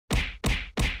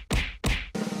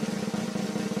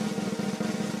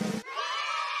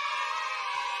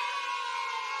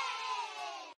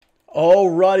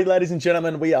Alrighty, ladies and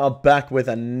gentlemen, we are back with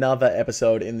another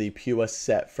episode in the pure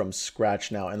set from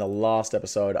scratch. Now, in the last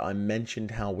episode, I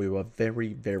mentioned how we were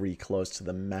very, very close to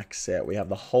the max set. We have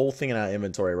the whole thing in our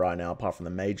inventory right now, apart from the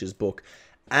Mage's Book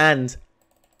and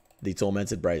the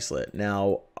Tormented Bracelet.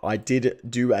 Now, I did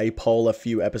do a poll a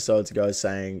few episodes ago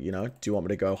saying, you know, do you want me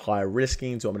to go higher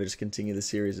risking? Do you want me to just continue the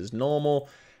series as normal?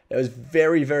 It was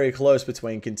very, very close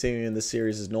between continuing the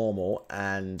series as normal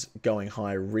and going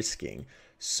high risking.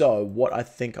 So what I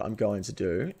think I'm going to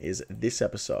do is this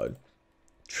episode,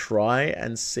 try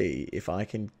and see if I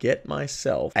can get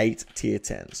myself 8 tier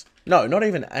 10s. No, not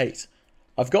even 8.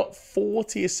 I've got 4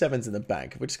 tier 7s in the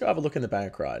bank. If we just go have a look in the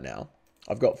bank right now.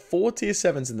 I've got 4 tier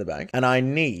 7s in the bank and I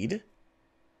need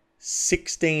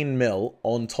 16 mil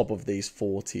on top of these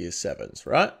 4 tier 7s,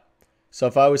 right? So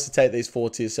if I was to take these 4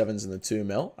 tier 7s and the 2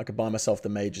 mil, I could buy myself the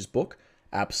Mage's Book.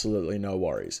 Absolutely no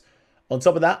worries. On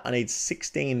top of that, I need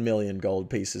 16 million gold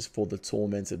pieces for the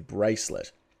Tormented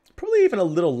Bracelet. Probably even a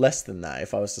little less than that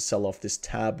if I was to sell off this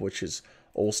tab, which is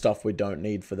all stuff we don't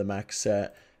need for the max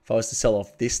set. If I was to sell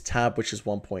off this tab, which is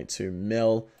 1.2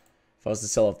 mil. If I was to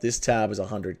sell off this tab, is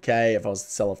 100k. If I was to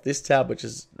sell off this tab, which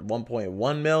is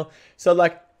 1.1 mil. So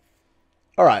like,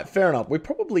 all right, fair enough. We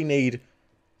probably need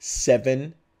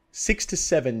 6 to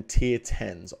 7 tier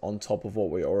 10s on top of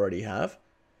what we already have.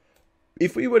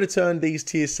 If we were to turn these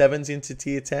tier 7s into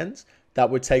tier 10s,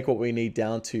 that would take what we need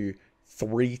down to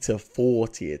 3 to 4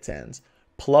 tier 10s.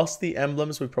 Plus the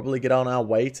emblems we probably get on our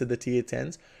way to the tier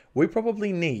 10s. We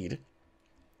probably need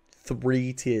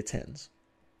 3 tier 10s.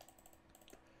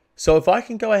 So if I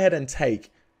can go ahead and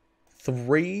take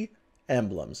 3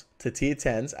 emblems to tier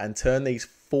 10s and turn these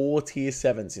 4 tier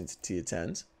 7s into tier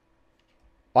 10s,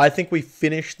 I think we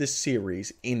finish this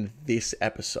series in this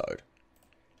episode.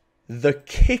 The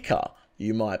kicker,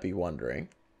 you might be wondering,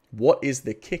 what is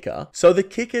the kicker? So the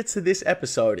kicker to this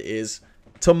episode is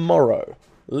tomorrow.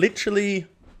 Literally,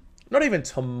 not even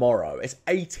tomorrow. It's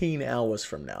 18 hours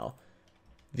from now.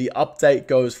 The update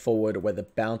goes forward where the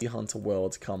Bounty Hunter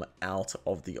worlds come out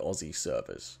of the Aussie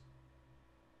servers.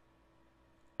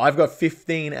 I've got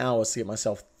 15 hours to get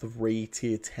myself 3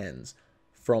 tier 10s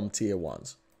from tier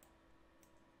 1s.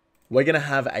 We're going to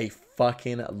have a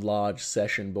fucking large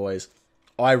session, boys.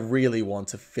 I really want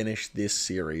to finish this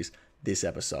series, this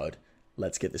episode.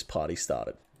 Let's get this party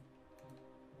started.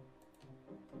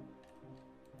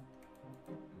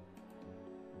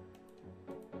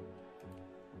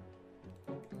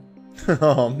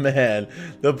 Oh man,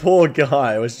 the poor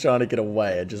guy was trying to get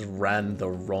away and just ran the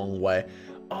wrong way.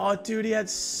 Oh dude, he had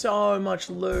so much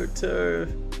loot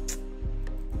too.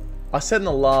 I said in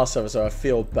the last episode, I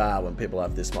feel bad when people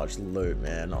have this much loot,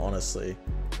 man, honestly.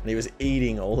 And he was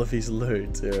eating all of his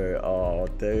loot too. Oh,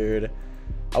 dude.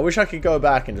 I wish I could go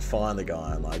back and just find the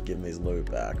guy and like give him his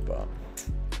loot back, but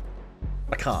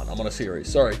I can't. I'm on a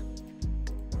series. Sorry.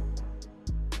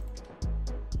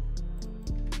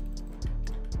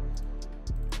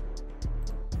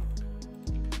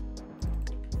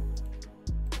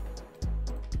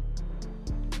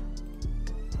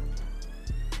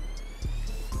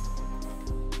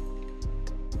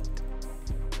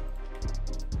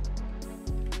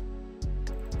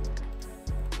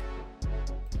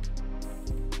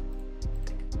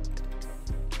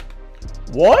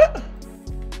 What?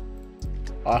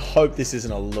 I hope this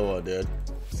isn't a lure, dude.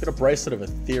 It's got a bracelet of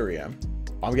Ethereum.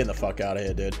 I'm getting the fuck out of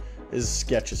here, dude. This is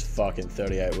sketch as fucking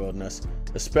 38 wilderness.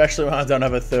 Especially when I don't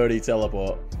have a 30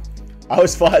 teleport. I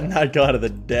was fighting that guy to the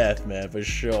death, man, for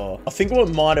sure. I think what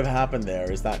might have happened there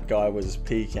is that guy was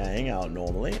PKing out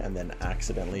normally and then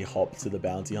accidentally hopped to the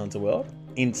Bounty Hunter world.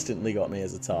 Instantly got me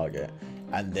as a target.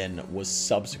 And then was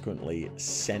subsequently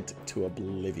sent to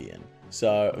oblivion.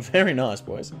 So, very nice,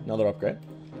 boys. Another upgrade.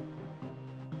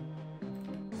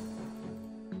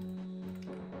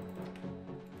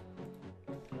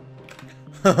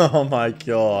 Oh my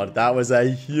god. That was a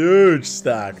huge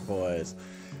stack, boys.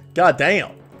 God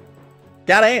damn.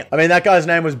 God damn. I mean, that guy's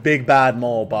name was Big Bad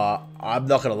Mole, but I'm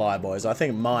not going to lie, boys. I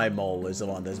think my mole is the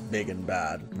one that's big and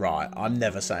bad. Right. I'm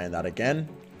never saying that again.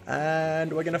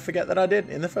 And we're going to forget that I did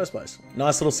in the first place.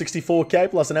 Nice little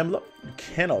 64k plus an emblem.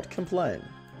 Cannot complain.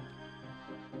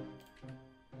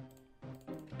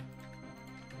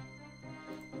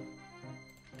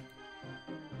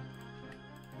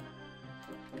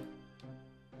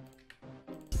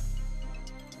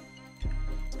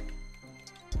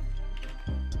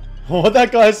 What'd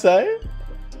that guy say?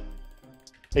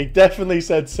 He definitely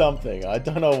said something. I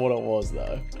don't know what it was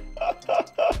though.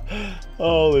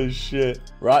 Holy shit.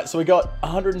 Right, so we got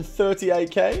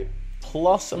 138k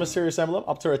plus a Mysterious Emblem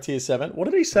up to a tier 7. What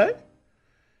did he say?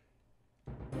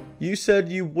 You said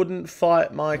you wouldn't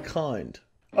fight my kind.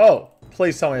 Oh,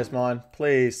 please tell me it's mine.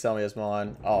 Please tell me it's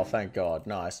mine. Oh, thank God.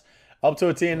 Nice. Up to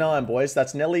a tier 9, boys.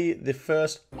 That's nearly the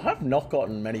first... I've not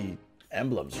gotten many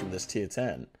emblems from this tier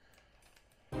 10.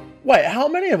 Wait, how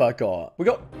many have I got? We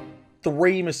got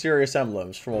 3 mysterious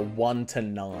emblems from a 1 to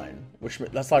 9. Which,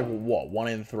 that's like, what, 1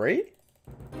 in 3?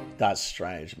 That's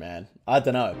strange, man. I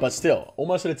don't know. But still,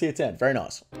 almost at a tier 10. Very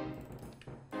nice.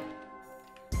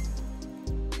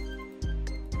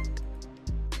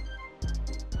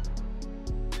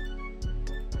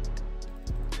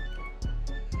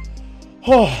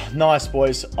 Oh, nice,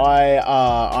 boys.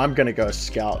 I'm gonna go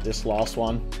scout this last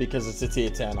one because it's a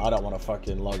tier 10. I don't want to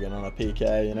fucking log in on a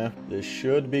PK, you know? This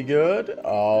should be good.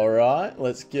 All right,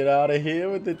 let's get out of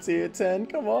here with the tier 10.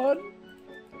 Come on.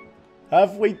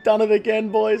 Have we done it again,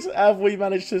 boys? Have we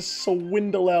managed to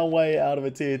swindle our way out of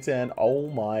a tier 10? Oh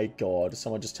my God.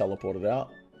 Someone just teleported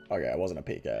out. Okay, it wasn't a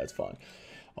PK. It's fine.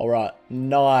 All right.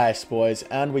 Nice, boys.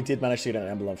 And we did manage to get an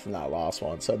emblem from that last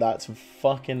one. So that's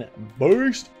fucking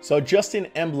boost. So just in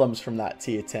emblems from that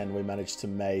tier 10, we managed to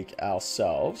make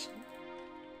ourselves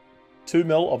 2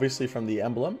 mil, obviously, from the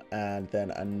emblem. And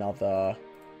then another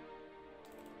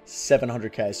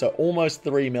 700k. So almost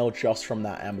 3 mil just from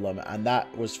that emblem. And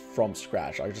that was from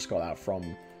scratch. I just got that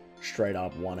from straight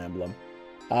up one emblem.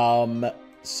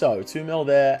 So 2 mil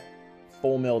there,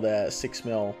 4 mil there, 6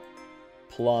 mil.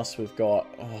 Plus, we've got...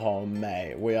 Oh,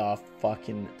 mate. We are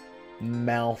fucking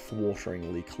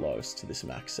mouth-wateringly close to this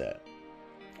max set.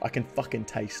 I can fucking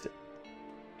taste it.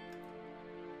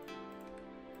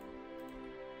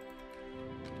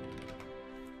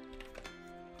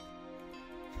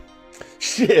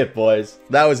 Shit, boys.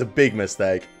 That was a big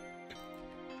mistake.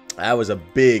 That was a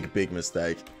big, big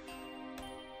mistake.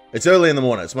 It's early in the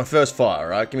morning. It's my first fire,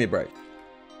 right? Give me a break.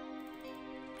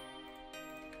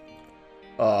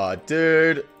 Oh,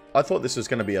 dude. I thought this was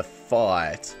going to be a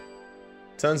fight.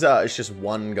 Turns out it's just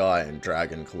one guy in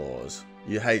Dragon Claws.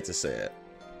 You hate to see it.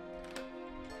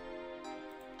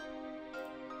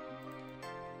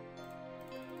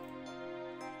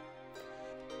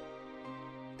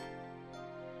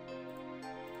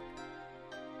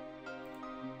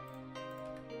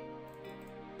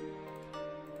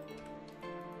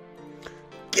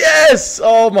 Yes!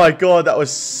 Oh my God, that was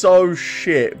so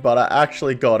shit, but I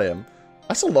actually got him.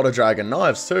 That's a lot of dragon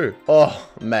knives too. Oh,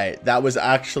 mate, that was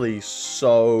actually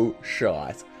so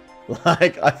shite.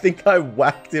 Like, I think I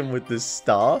whacked him with the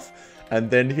staff and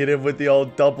then hit him with the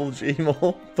old double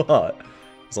G-maul. But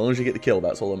as long as you get the kill,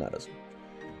 that's all that matters.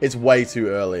 It's way too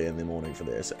early in the morning for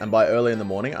this. And by early in the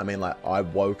morning, I mean like I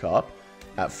woke up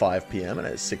at 5 PM and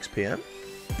it's 6 PM.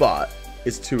 But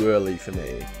it's too early for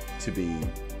me to be,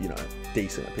 you know,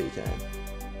 decent at PKing.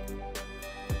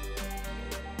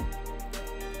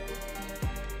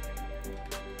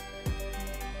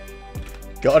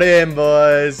 Got him,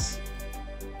 boys.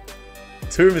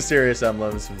 2 mysterious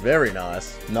emblems. Very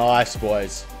nice. Nice,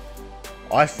 boys.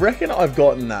 I reckon I've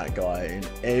gotten that guy in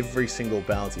every single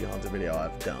bounty hunter video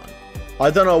I've done.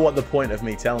 I don't know what the point of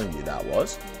me telling you that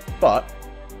was, but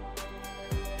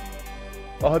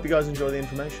I hope you guys enjoy the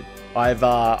information. I've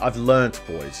learnt,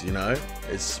 boys, you know?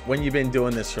 It's when you've been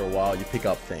doing this for a while, you pick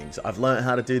up things. I've learnt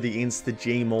how to do the insta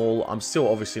G-maul. I'm still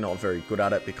obviously not very good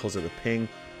at it because of the ping,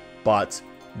 but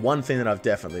one thing that I've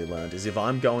definitely learned is if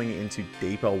I'm going into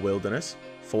deeper wilderness,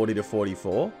 40 to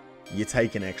 44, you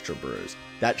take an extra bruise.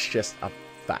 That's just a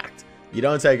fact. You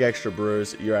don't take extra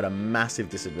bruise, you're at a massive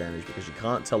disadvantage because you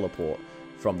can't teleport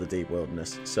from the deep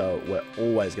wilderness. So we're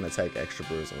always going to take extra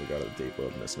bruise when we go to the deep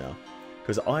wilderness now.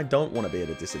 Because I don't want to be at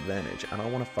a disadvantage and I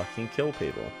want to fucking kill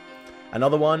people.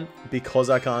 Another one, because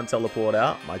I can't teleport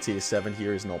out, my tier 7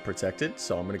 here is not protected.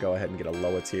 So I'm going to go ahead and get a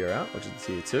lower tier out, which is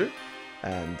tier 2.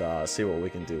 And see what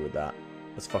we can do with that.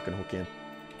 Let's fucking hook in.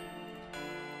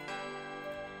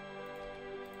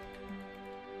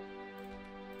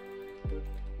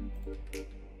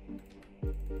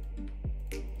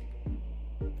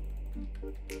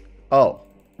 Oh.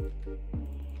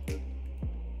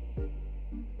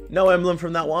 No emblem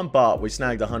from that one, but we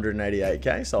snagged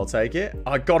 188k, so I'll take it.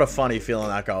 I got a funny feeling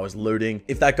that guy was looting.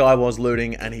 If that guy was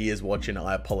looting and he is watching,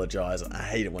 I apologize. I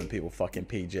hate it when people fucking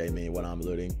PJ me when I'm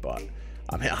looting, but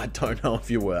I mean, I don't know if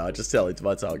you were. I just tell it to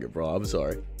my target, bro. I'm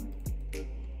sorry.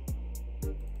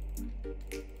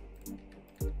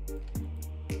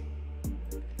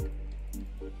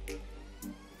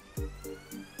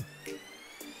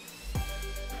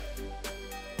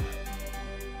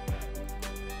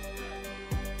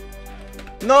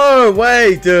 No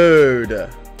way, dude.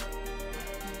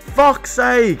 Fuck's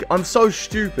sake. I'm so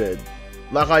stupid.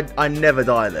 Like, I never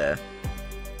die there.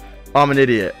 I'm an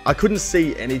idiot. I couldn't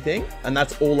see anything, and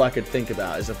that's all I could think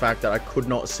about, is the fact that I could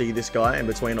not see this guy in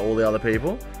between all the other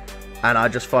people, and I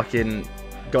just fucking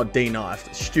got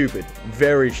de-knifed. Stupid.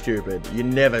 Very stupid. You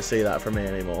never see that from me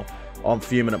anymore. I'm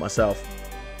fuming at myself.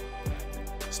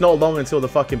 It's not long until the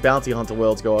fucking bounty hunter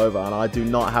worlds go over, and I do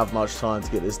not have much time to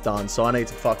get this done, so I need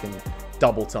to fucking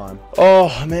double time.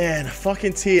 Oh, man.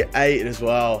 Fucking tier 8 as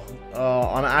well. Oh,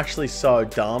 I'm actually so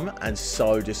dumb and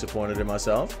so disappointed in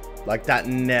myself. Like, that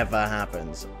never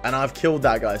happens. And I've killed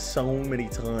that guy so many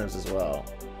times as well.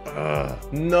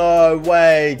 Ugh. No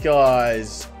way,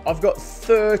 guys. I've got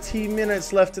 30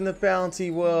 minutes left in the bounty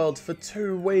world for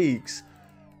 2 weeks.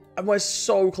 And we're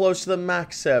so close to the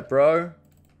max set, bro.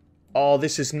 Oh,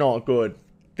 this is not good.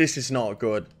 This is not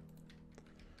good.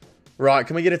 Right,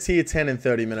 can we get a tier 10 in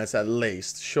 30 minutes at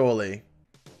least? Surely.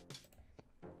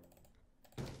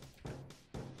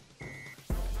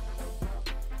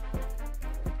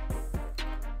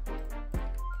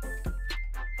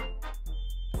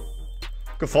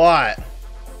 Good fight.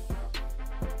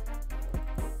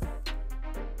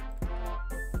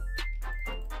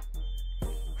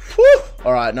 Whew.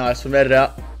 Alright, nice. We made it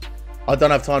out. I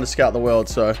don't have time to scout the world,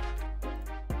 so...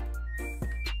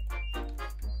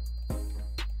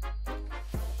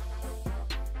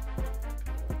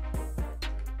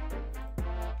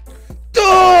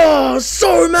 Oh,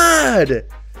 so mad!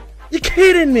 You're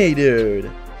kidding me,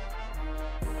 dude.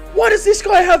 Why does this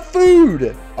guy have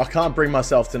food? I can't bring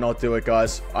myself to not do it,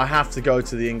 guys. I have to go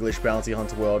to the English bounty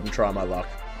hunter world and try my luck.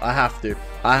 I have to.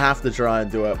 I have to try and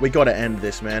do it. We got to end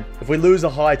this, man. If we lose a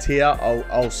high tier,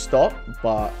 I'll stop,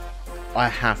 but I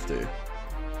have to.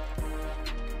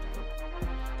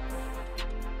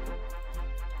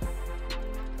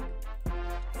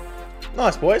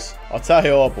 Nice, boys. I'll tell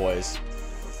you what, boys.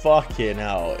 Fucking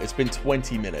hell. It's been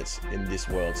 20 minutes in this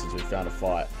world since we found a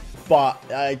fight.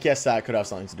 But I guess that could have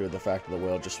something to do with the fact that the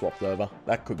world just swapped over.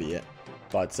 That could be it.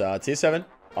 But tier 7,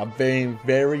 I'm being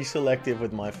very selective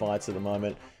with my fights at the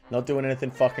moment. Not doing anything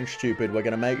fucking stupid. We're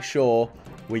going to make sure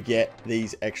we get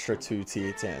these extra 2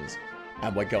 tier 10s.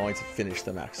 And we're going to finish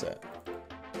the max set.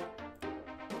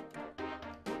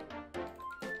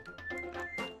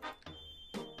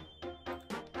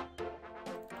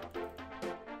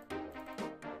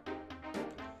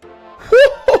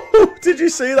 Did you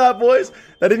see that, boys?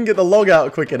 They didn't get the log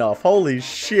out quick enough. Holy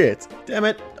shit. Damn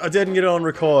it. I didn't get it on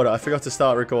record. I forgot to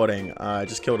start recording. I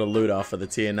just killed a looter for the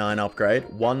tier 9 upgrade.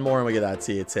 One more and we get that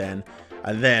tier 10.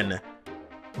 And then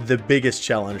the biggest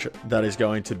challenge that is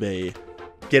going to be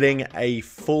getting a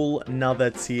full another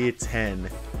tier 10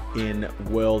 in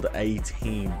World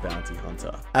 18 Bounty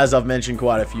Hunter. As I've mentioned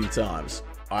quite a few times,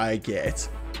 I get...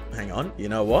 Hang on. You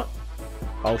know what?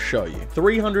 I'll show you.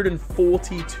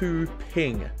 342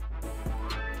 ping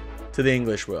to the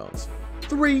English worlds.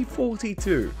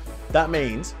 342. That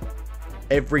means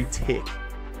every tick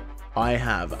I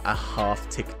have a half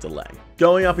tick delay.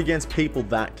 Going up against people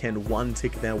that can 1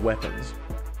 tick their weapons,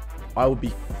 I would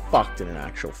be fucked in an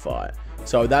actual fight.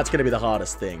 So that's going to be the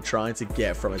hardest thing, trying to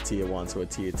get from a tier 1 to a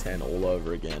tier 10 all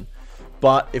over again.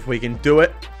 But if we can do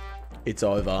it, it's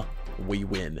over. We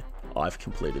win. I've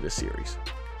completed a series.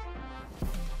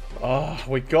 Oh,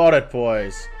 we got it,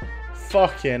 boys.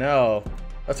 Fucking hell.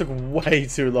 That took way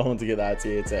too long to get that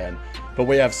tier 10. But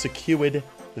we have secured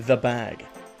the bag.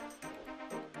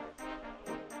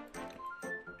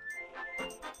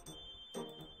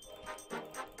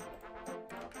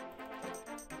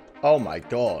 Oh my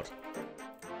god.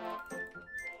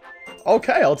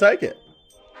 Okay, I'll take it.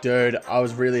 Dude, I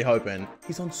was really hoping.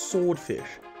 He's on Swordfish.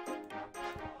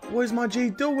 What is my G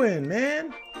doing,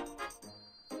 man?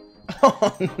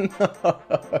 Oh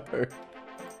no.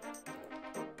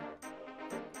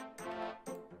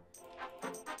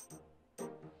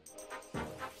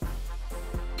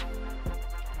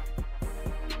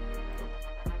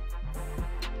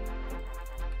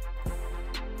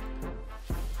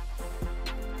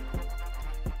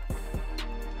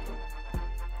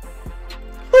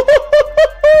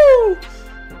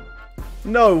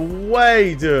 No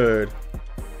way, dude.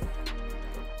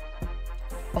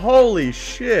 Holy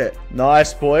shit.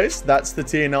 Nice, boys. That's the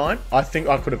tier 9. I think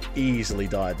I could have easily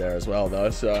died there as well, though,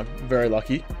 so very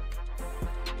lucky.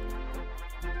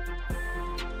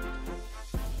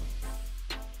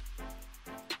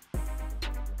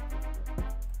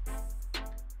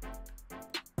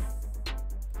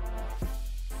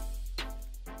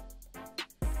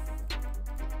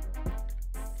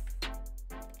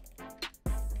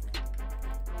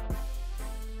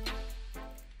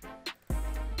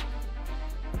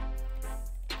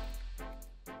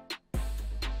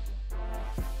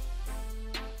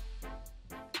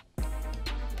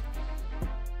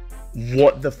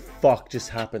 What the fuck just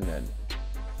happened then?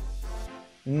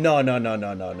 No, no, no,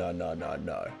 no, no, no, no, no,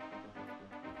 no.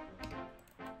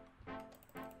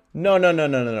 No, no, no,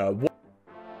 no, no, no. What?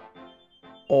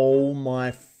 Oh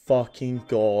my fucking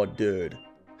god, dude.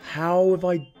 How have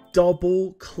I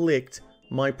double-clicked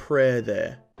my prayer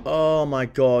there? Oh my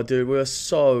god, dude. We were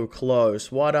so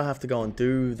close. Why'd I have to go and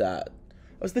do that?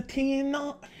 It was the tier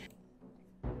 9.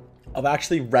 I've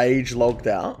actually rage logged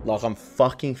out. Like, I'm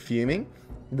fucking fuming.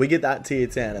 We get that tier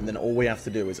 10, and then all we have to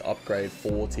do is upgrade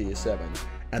 4 tier 7,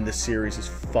 and the series is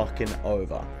fucking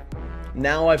over.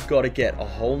 Now I've got to get a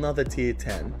whole nother tier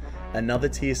 10, another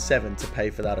tier 7 to pay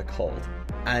for that occult.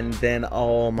 And then,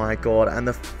 oh my god, and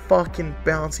the fucking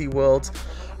bounty worlds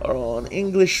are on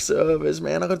English servers,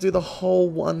 man. I gotta do the whole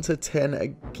 1 to 10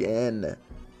 again.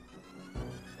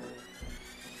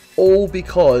 All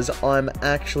because I'm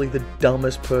actually the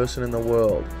dumbest person in the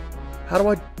world. How do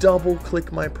I double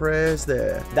click my prayers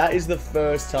there? That is the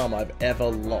first time I've ever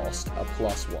lost a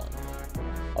 +1.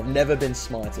 I've never been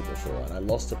smited before, and I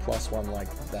lost a +1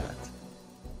 like that.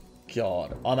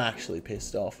 God, I'm actually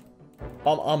pissed off.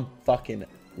 I'm fucking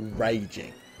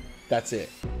raging. That's it.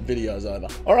 Video's over.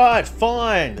 Alright,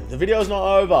 fine. The video's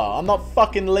not over. I'm not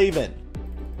fucking leaving.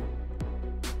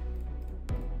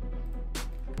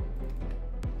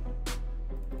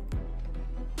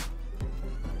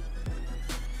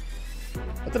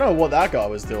 I don't know what that guy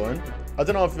was doing. I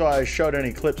don't know if I showed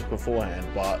any clips beforehand,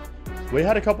 but we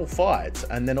had a couple fights,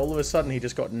 and then all of a sudden he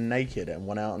just got naked and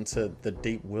went out into the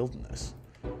deep wilderness.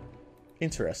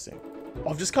 Interesting.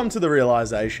 I've just come to the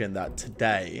realization that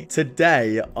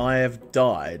today I have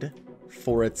died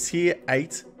for a tier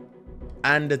 8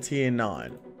 and a tier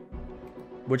 9.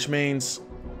 Which means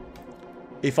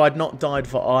if I'd not died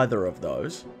for either of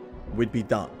those, we'd be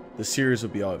done. The series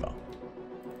would be over.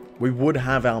 We would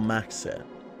have our max set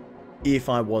if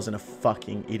I wasn't a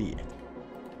fucking idiot.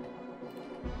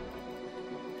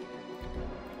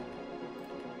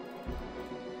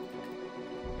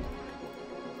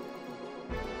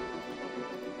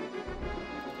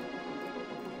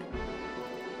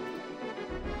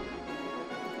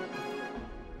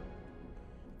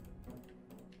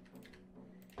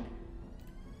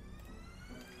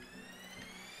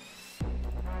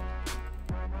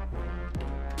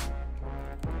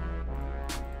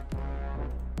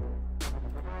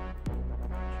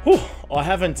 Whew, I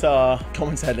haven't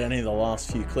commentated any of the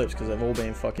last few clips because they've all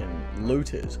been fucking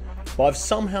looters. But I've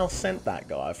somehow sent that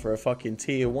guy for a fucking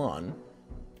tier 1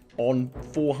 on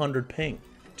 400 ping.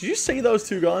 Did you see those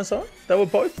two guys, huh? They were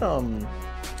both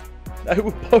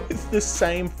the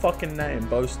same fucking name.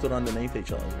 Both stood underneath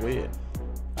each other. It's weird.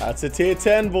 That's a tier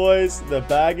 10, boys. The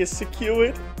bag is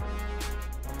secured.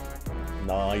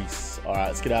 Nice. Alright,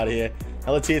 let's get out of here.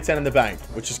 Another tier 10 in the bank,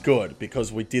 which is good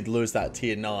because we did lose that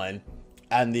tier 9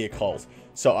 and the occult.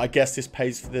 So I guess this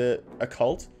pays for the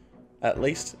occult, at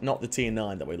least. Not the tier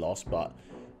 9 that we lost, but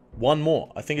one more.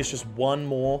 I think it's just one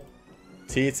more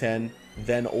tier 10,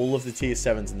 then all of the tier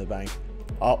 7s in the bank,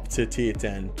 up to tier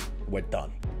 10. We're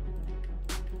done.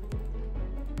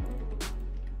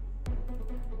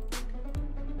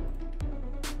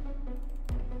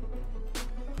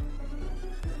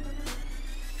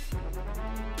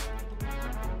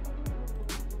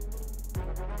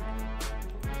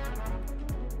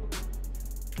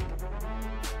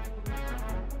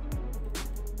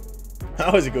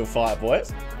 That was a good fight,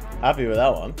 boys. Happy with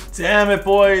that one. Damn it,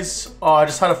 boys. Oh, I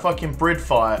just had a fucking Brid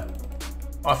fight.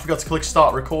 I forgot to click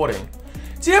start recording.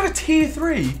 Do you have a tier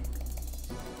 3?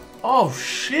 Oh,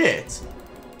 shit.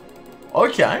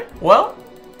 Okay, well,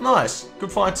 nice.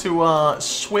 Good fight to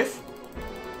Swift.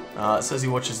 It says he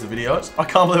watches the videos. I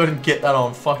can't believe I didn't get that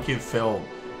on fucking film.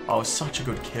 Oh, it was such a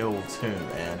good kill too,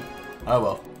 man. Oh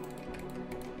well.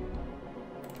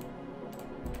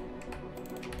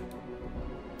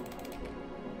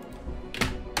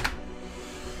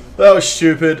 That was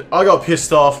stupid. I got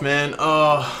pissed off, man.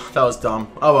 Oh, that was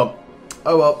dumb. Oh well.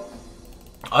 Oh well.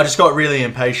 I just got really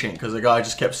impatient because the guy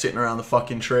just kept sitting around the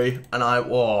fucking tree. And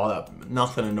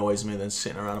nothing annoys me than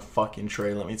sitting around a fucking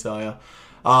tree, let me tell you.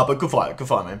 But good fight,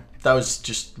 man. That was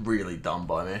just really dumb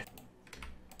by me.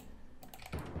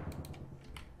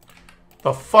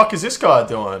 The fuck is this guy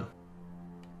doing?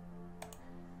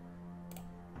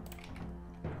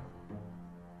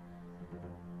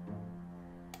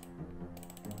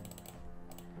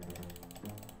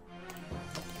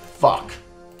 Fuck.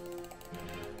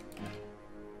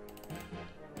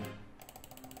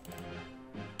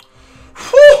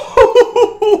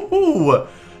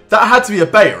 That had to be a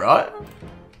bait, right?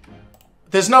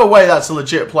 There's no way that's a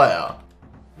legit player.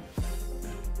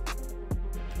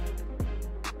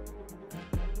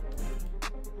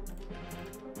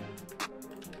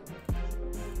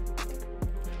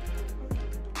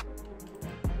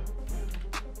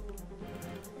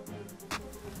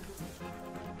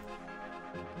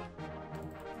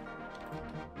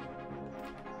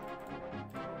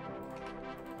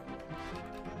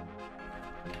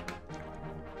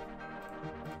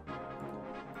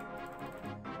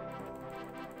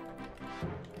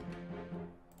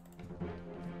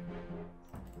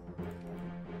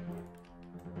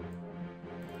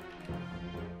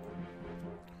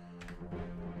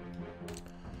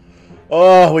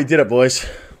 Oh, we did it, boys.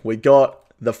 We got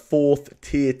the 4th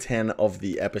tier 10 of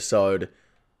the episode.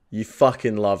 You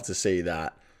fucking love to see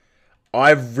that.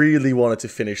 I really wanted to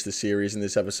finish the series in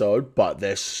this episode, but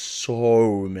there's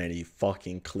so many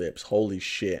fucking clips. Holy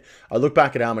shit. I look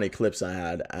back at how many clips I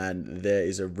had, and there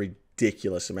is a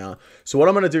ridiculous amount. So what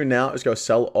I'm going to do now is go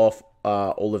sell off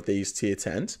all of these tier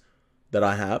 10s that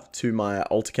I have to my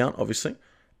alt account, obviously.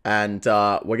 And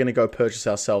we're going to go purchase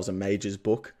ourselves a Mage's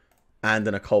Book and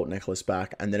an Occult Necklace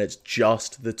back. And then it's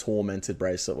just the Tormented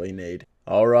Bracelet we need.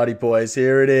 Alrighty, boys,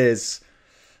 here it is.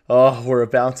 Oh, we're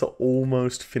about to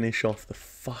almost finish off the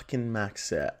fucking max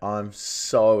set. I'm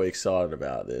so excited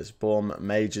about this. Boom,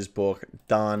 Mage's Book,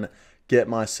 done. Get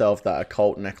myself that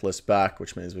Occult Necklace back,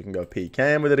 which means we can go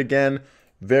PKing with it again.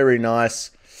 Very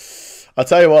nice. I'll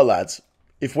tell you what, lads.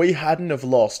 If we hadn't have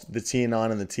lost the tier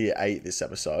 9 and the tier 8 this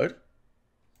episode,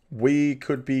 we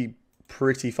could be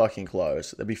pretty fucking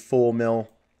close. There'd be 4 mil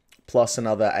plus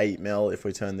another 8 mil if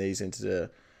we turn these into...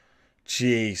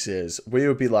 Jesus, we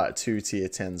would be like 2 tier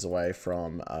 10s away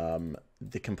from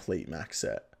the complete max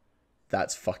set.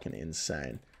 That's fucking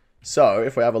insane. So,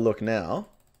 if we have a look now,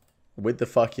 with the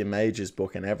fucking Mage's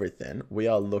Book and everything, we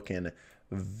are looking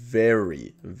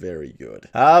very, very good.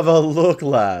 Have a look,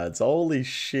 lads. Holy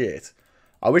shit.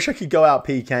 I wish I could go out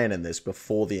PKing in this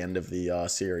before the end of the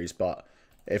series, but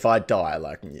if I die,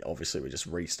 like, obviously we just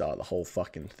restart the whole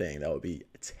fucking thing. That would be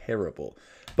terrible.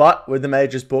 But with the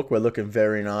Mage's Book, we're looking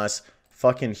very nice.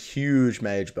 Fucking huge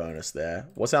mage bonus there.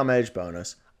 What's our mage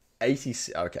bonus?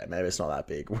 80. Okay, maybe it's not that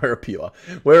big. We're a pure.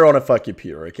 We're on a fucking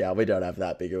pure account. We don't have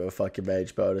that big of a fucking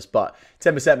mage bonus. But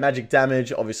 10% magic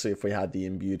damage. Obviously, if we had the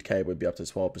imbued cape, we'd be up to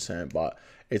 12%. But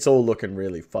it's all looking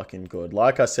really fucking good.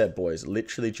 Like I said, boys,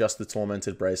 literally just the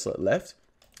Tormented Bracelet left.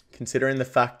 Considering the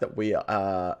fact that we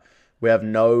have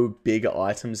no big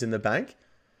items in the bank.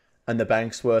 And the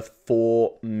bank's worth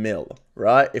 4 mil,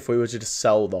 right? If we were to just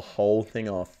sell the whole thing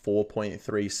off,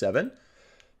 4.37.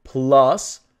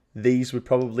 Plus, these would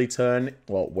probably turn,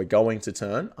 well, we're going to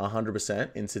turn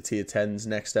 100% into tier 10s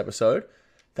next episode.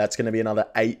 That's going to be another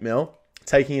 8 mil,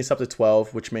 taking us up to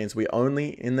 12, which means we only,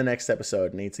 in the next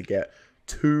episode, need to get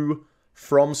 2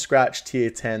 from scratch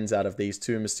tier 10s out of these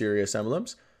 2 mysterious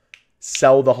emblems,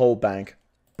 sell the whole bank,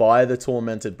 buy the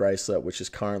Tormented Bracelet, which is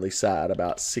currently sat at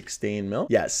about 16 mil.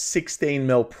 Yeah, 16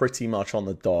 mil pretty much on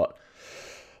the dot.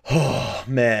 Oh,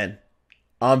 man.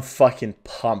 I'm fucking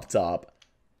pumped up.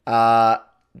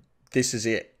 This is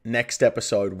it. Next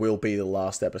episode will be the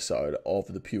last episode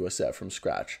of the pure set from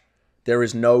scratch. There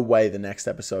is no way the next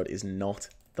episode is not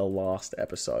the last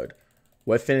episode.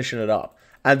 We're finishing it up.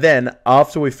 And then,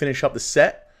 after we finish up the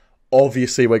set,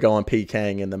 obviously, we're going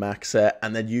PKing in the max set,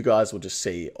 and then you guys will just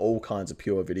see all kinds of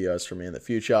pure videos from me in the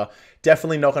future.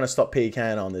 Definitely not going to stop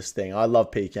PKing on this thing. I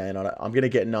love PKing on it. I'm going to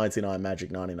get 99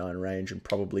 magic, 99 range, and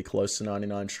probably close to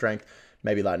 99 strength.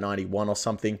 Maybe like 91 or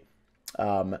something.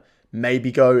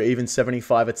 Maybe go even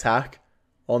 75 attack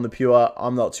on the pure.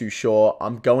 I'm not too sure.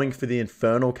 I'm going for the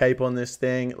Infernal Cape on this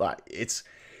thing. Like,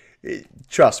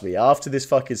 trust me, after this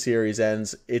fucking series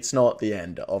ends, it's not the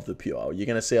end of the pure. You're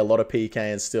going to see a lot of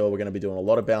PKing still. We're going to be doing a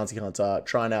lot of bounty hunter,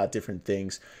 trying out different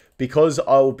things. Because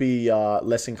I'll be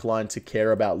less inclined to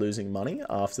care about losing money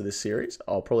after this series,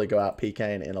 I'll probably go out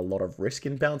PKing in a lot of risk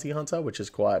in bounty hunter, which is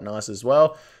quite nice as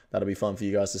well. That'll be fun for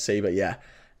you guys to see. But yeah,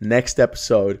 next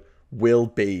episode will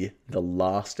be the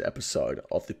last episode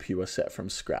of the pure set from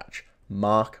scratch.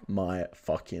 Mark my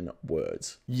fucking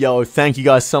words. Yo, thank you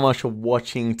guys so much for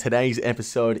watching today's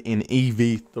episode in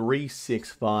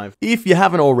EV365. If you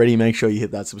haven't already, make sure you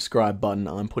hit that subscribe button.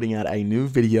 I'm putting out a new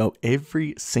video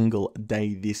every single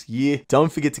day this year. Don't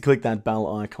forget to click that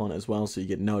bell icon as well so you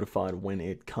get notified when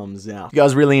it comes out. If you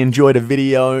guys really enjoyed a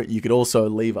video, you could also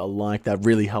leave a like. That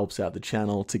really helps out the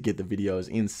channel to get the videos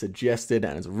in suggested,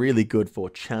 and it's really good for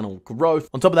channel growth.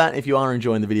 On top of that, if you are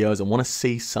enjoying the videos and want to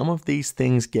see some of these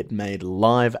things get made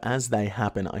live as they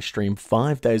happen, I stream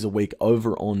 5 days a week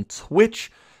over on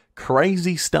Twitch.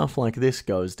 Crazy stuff like this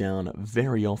goes down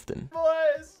very often.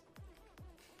 Boys!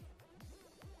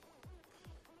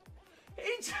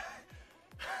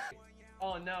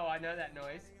 Oh no, I know that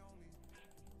noise.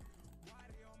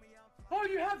 Oh,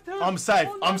 you have to. I'm safe.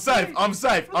 Oh, I'm safe. please. I'm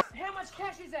safe. How much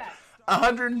cash is that?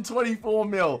 124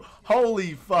 mil.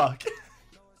 Holy fuck.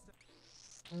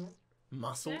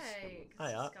 Muscles. Jake,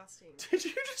 Hey, disgusting. did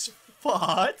you just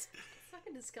fart? It's like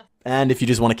fucking disgusting. And if you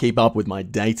just want to keep up with my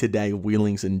day-to-day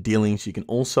wheelings and dealings, you can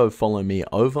also follow me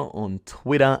over on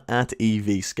Twitter at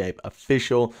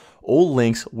EVscapeOfficial. All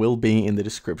links will be in the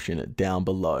description down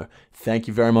below. Thank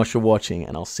you very much for watching,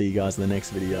 and I'll see you guys in the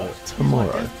next video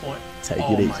tomorrow. Take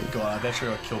it easy. Oh my god, I bet you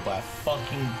got killed by a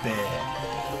fucking bear.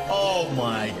 Oh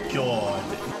my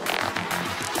god.